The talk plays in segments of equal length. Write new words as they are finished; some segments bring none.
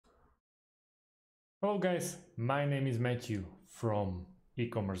Hello guys, my name is Matthew from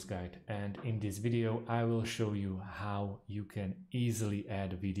e-commerce guide, and in this video I will show you how you can easily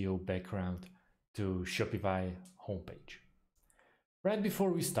add a video background to Shopify homepage. Right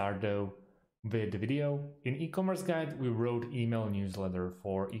before we start though with the video, in e-commerce guide we wrote email newsletter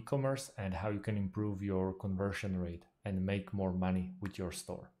for e-commerce and how you can improve your conversion rate and make more money with your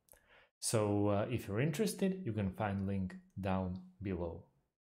store. So if you're interested, you can find link down below.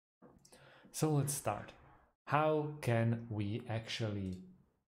 So let's start. How can we actually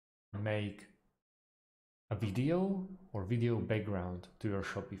make a video or video background to your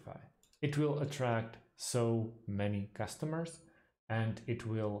Shopify? It will attract so many customers and it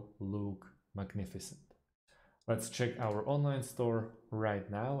will look magnificent. Let's check our online store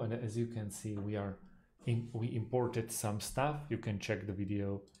right now, and as you can see, we imported some stuff. You can check the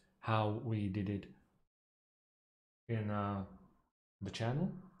video how we did it in the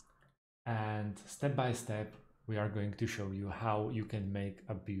channel. And step by step, we are going to show you how you can make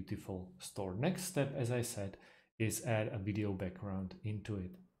a beautiful store. Next step, as I said, is add a video background into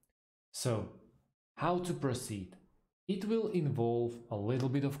it. So how to proceed? It will involve a little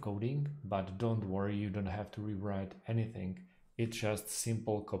bit of coding, but don't worry, you don't have to rewrite anything. It's just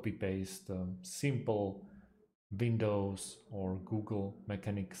simple copy paste, simple Windows or Google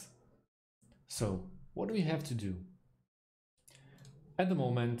mechanics. So what do we have to do? At the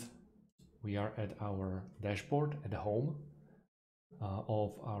moment, we are at our dashboard at home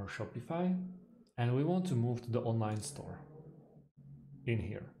of our Shopify, and we want to move to the online store in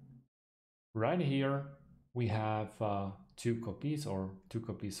here. Right here, we have two copies of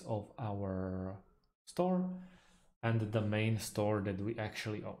our store and the main store that we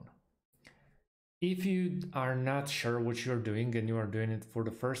actually own. If you are not sure what you're doing and you are doing it for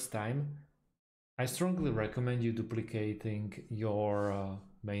the first time, I strongly recommend you duplicating your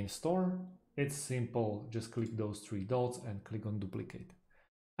main store. It's simple, just click those three dots and click on duplicate.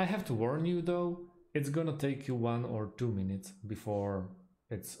 I have to warn you though, it's gonna take you 1 or 2 minutes before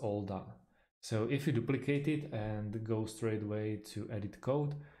it's all done. So if you duplicate it and go straight away to edit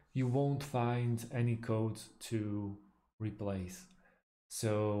code, you won't find any code to replace.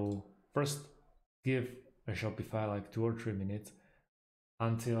 So first give a Shopify like 2 or 3 minutes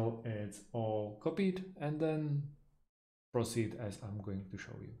until it's all copied, and then proceed as I'm going to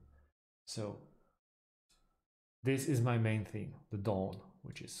show you. So this is my main theme, the Dawn,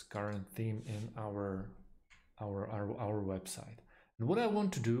 which is current theme in our website. And what I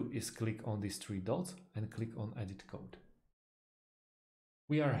want to do is click on these three dots and click on edit code.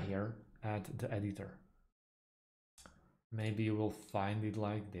 We are here at the editor. Maybe you will find it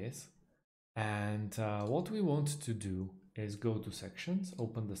like this. And what we want to do is go to sections,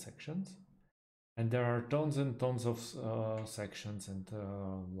 open the sections, and there are tons and tons of sections and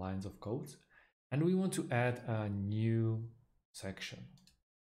lines of codes, and we want to add a new section.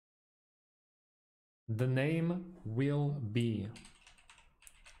 The name will be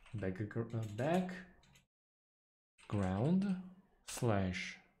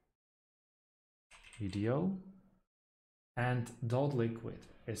background/video, and .liquid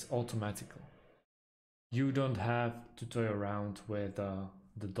is automatical. You don't have to toy around with the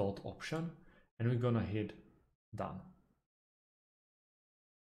dot option, and we're gonna hit done.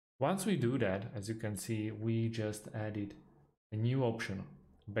 Once we do that, as you can see, we just added a new option,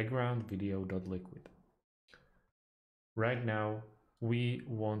 background video.liquid. Right now, we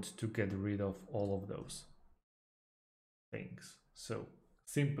want to get rid of all of those things. So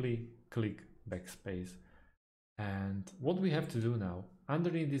simply click backspace. And what we have to do now,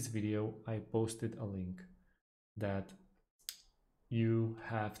 underneath this video, I posted a link that you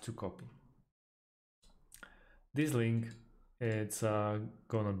have to copy. This link, it's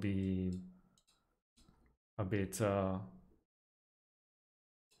gonna be a bit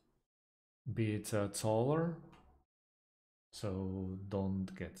taller, so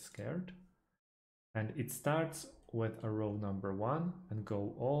don't get scared. And it starts with a row number 1 and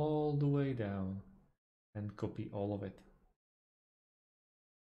go all the way down and copy all of it.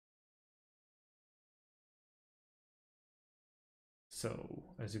 So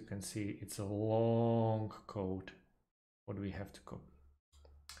as you can see, it's a long code what we have to copy.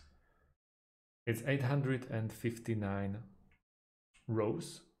 It's 859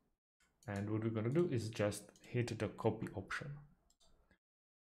 rows, and what we're gonna do is just hit the copy option.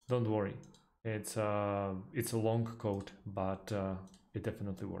 Don't worry, it's a long code, but it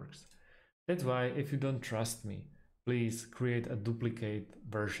definitely works. That's why, if you don't trust me, please create a duplicate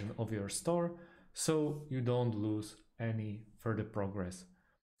version of your store so you don't lose any further progress.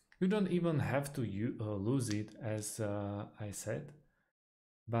 You don't even have to lose it, as I said.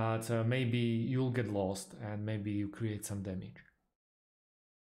 but maybe you'll get lost and maybe you create some damage.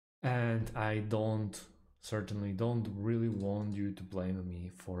 And I certainly don't really want you to blame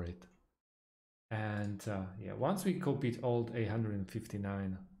me for it. And yeah, once we copied all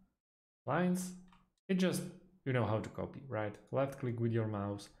 859 lines, it just, you know how to copy, right? Left click with your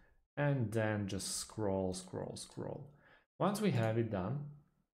mouse and then just scroll, scroll, scroll. Once we have it done,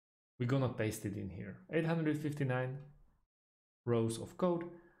 we're gonna paste it in here. 859 rows of code.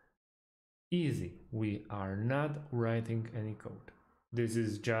 Easy. We are not writing any code. This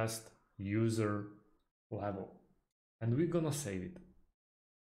is just user level. And we're gonna save it.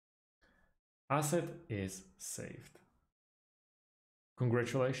 Asset is saved.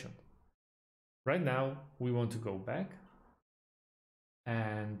 Congratulations. Right now, we want to go back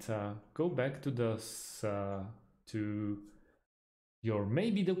and go back to to your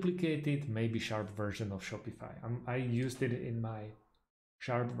maybe duplicated, maybe sharp version of Shopify. I used it in my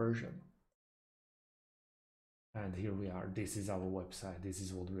sharp version. And here we are. This is our website. This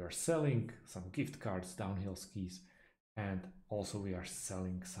is what we are selling. Some gift cards, downhill skis, and also we are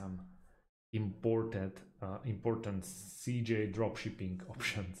selling some important CJ dropshipping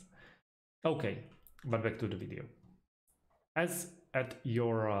options. Okay, but back to the video. As at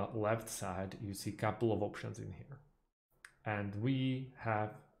your left side, you see a couple of options in here. And we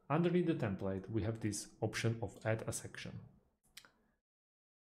have, underneath the template, we have this option of add a section.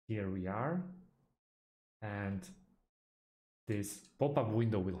 Here we are. And this pop-up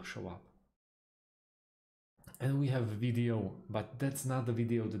window will show up. And we have video, but that's not the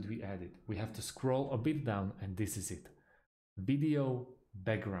video that we added. We have to scroll a bit down and this is it. Video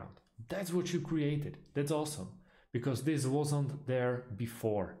background. That's what you created. That's awesome because this wasn't there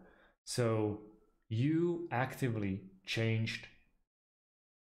before. So you actively changed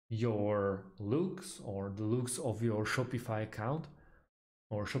your looks or the looks of your Shopify account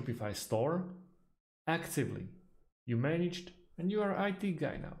or Shopify store actively. You managed and you are IT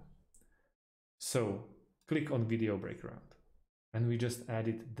guy now. So click on video background and we just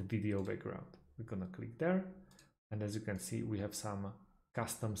added the video background. We're gonna click there and as you can see we have some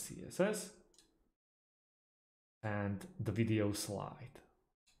custom CSS and the video slide.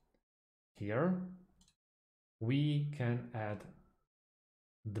 Here we can add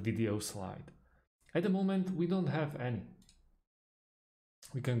the video slide. At the moment we don't have any.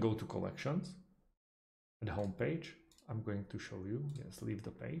 We can go to collections at the home page. I'm going to show you, yes, leave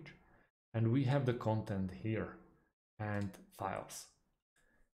the page. And we have the content here and files.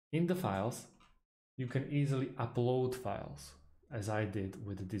 In the files, you can easily upload files as I did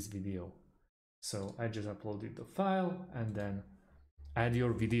with this video. So I just uploaded the file and then add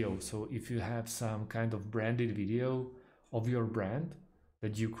your video. So if you have some kind of branded video of your brand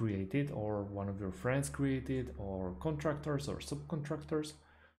that you created or one of your friends created or contractors or subcontractors,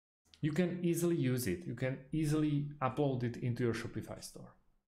 you can easily use it. You can easily upload it into your Shopify store.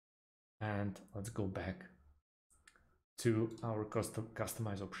 And let's go back to our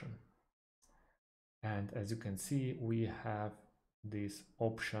customize option. And as you can see, we have this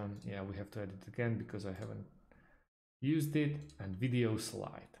option. Yeah, we have to add it again because I haven't used it. And video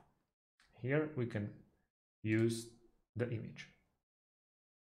slide. Here we can use the image.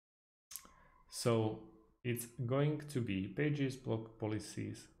 So it's going to be pages, blog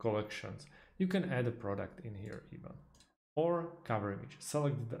policies, collections. You can add a product in here even, or cover image.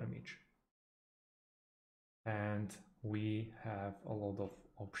 Select the image. And we have a lot of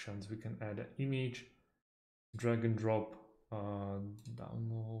options. We can add an image, drag and drop,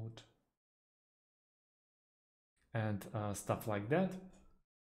 download, and stuff like that.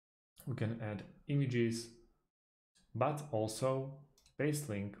 We can add images, but also paste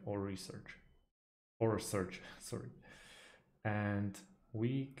link or research. Or search, sorry. And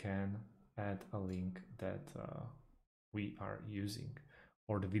we can add a link that we are using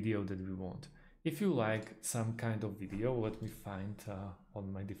or the video that we want. If you like some kind of video, let me find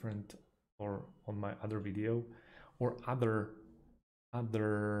on my different or on my other video or other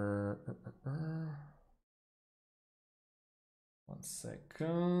one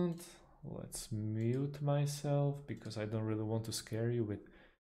second. Let's mute myself because I don't really want to scare you with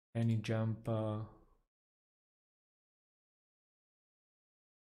any jump.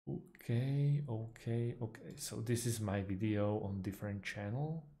 Okay. So this is my video on different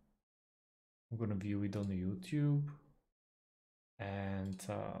channel. I'm gonna view it on YouTube, and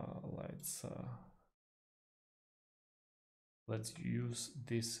let's use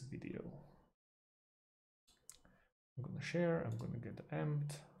this video. I'm gonna share. I'm gonna get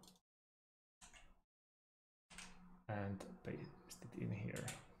empt and paste it in here.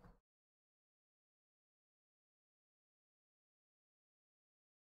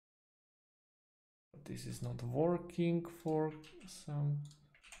 but this is not working for some.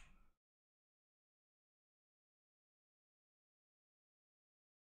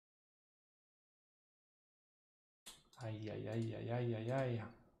 Ay.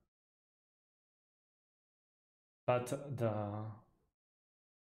 But the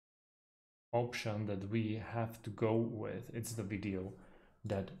option that we have to go with, it's the video,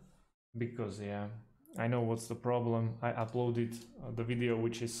 that because yeah, I know what's the problem. I uploaded the video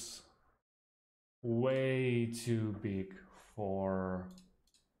which is way too big for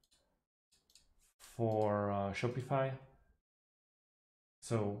Shopify.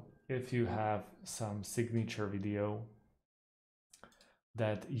 So if you have some signature video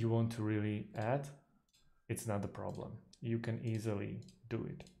that you want to really add, it's not a problem. You can easily do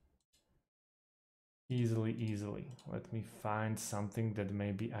it. Easily. Let me find something that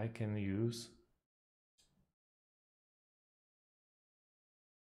maybe I can use.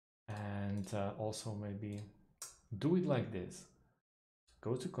 And also maybe do it like this.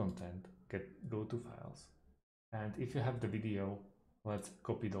 Go to content, go to files. And if you have the video, let's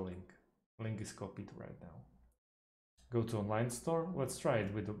copy the link. Link is copied right now. Go to online store. Let's try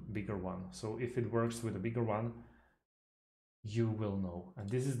it with a bigger one. So if it works with a bigger one, you will know. And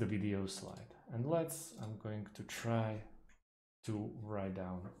this is the video slide. And I'm going to try to write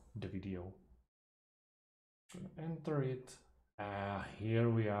down the video. I'm gonna enter it. Here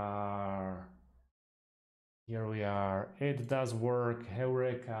we are. It does work.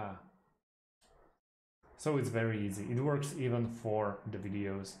 Heureka. So it's very easy. It works even for the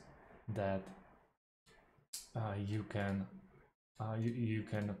videos that you can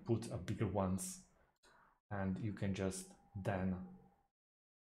put a bigger ones, and you can just then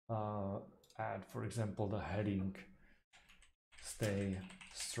add, for example, the heading "Stay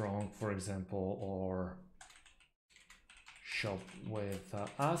Strong," for example, or "Shop with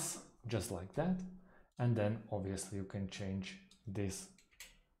us," just like that. And then obviously you can change this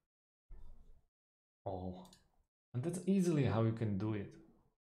all, and that's easily how you can do it.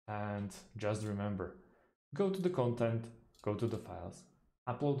 And just remember, go to the content, go to the files,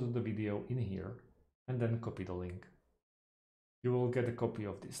 upload the video in here, and then copy the link. You will get a copy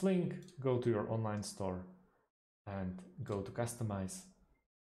of this link, go to your online store and go to customize.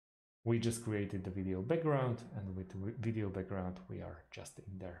 We just created the video background, and with the video background we are just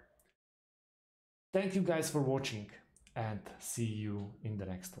in there. Thank you guys for watching, and see you in the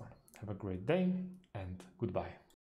next one. Have a great day and goodbye.